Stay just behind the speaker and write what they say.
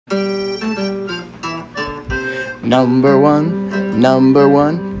Number one,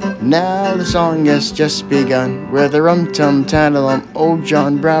 now the song has just begun. With a rum-tum-tadalum, old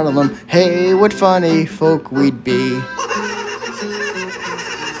John Bradlelum, hey, what funny folk we'd be.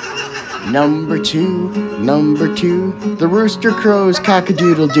 Number two, the rooster crows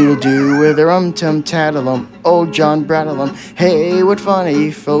cock-a-doodle-doodle-doo. With a rum-tum-tadalum, old John Bradlelum, hey, what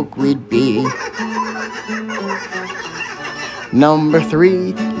funny folk we'd be. Number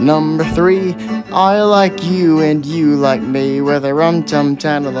three, I like you and you like me. With a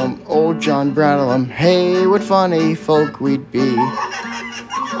rum-tum-tadalum, old John Bradlelum, hey, what funny folk we'd be.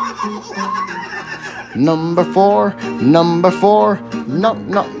 Number four, knock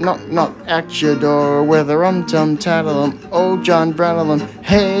at your door. With a rum-tum-tadalum, old John Bradlelum,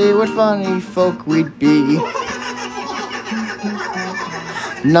 hey, what funny folk we'd be.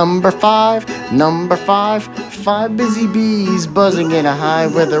 Number five, five busy bees buzzing in a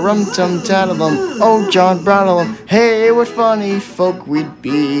hive. With a rum-tum-tadalum, old John Bradlelum, hey, what funny folk we'd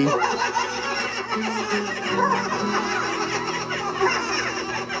be.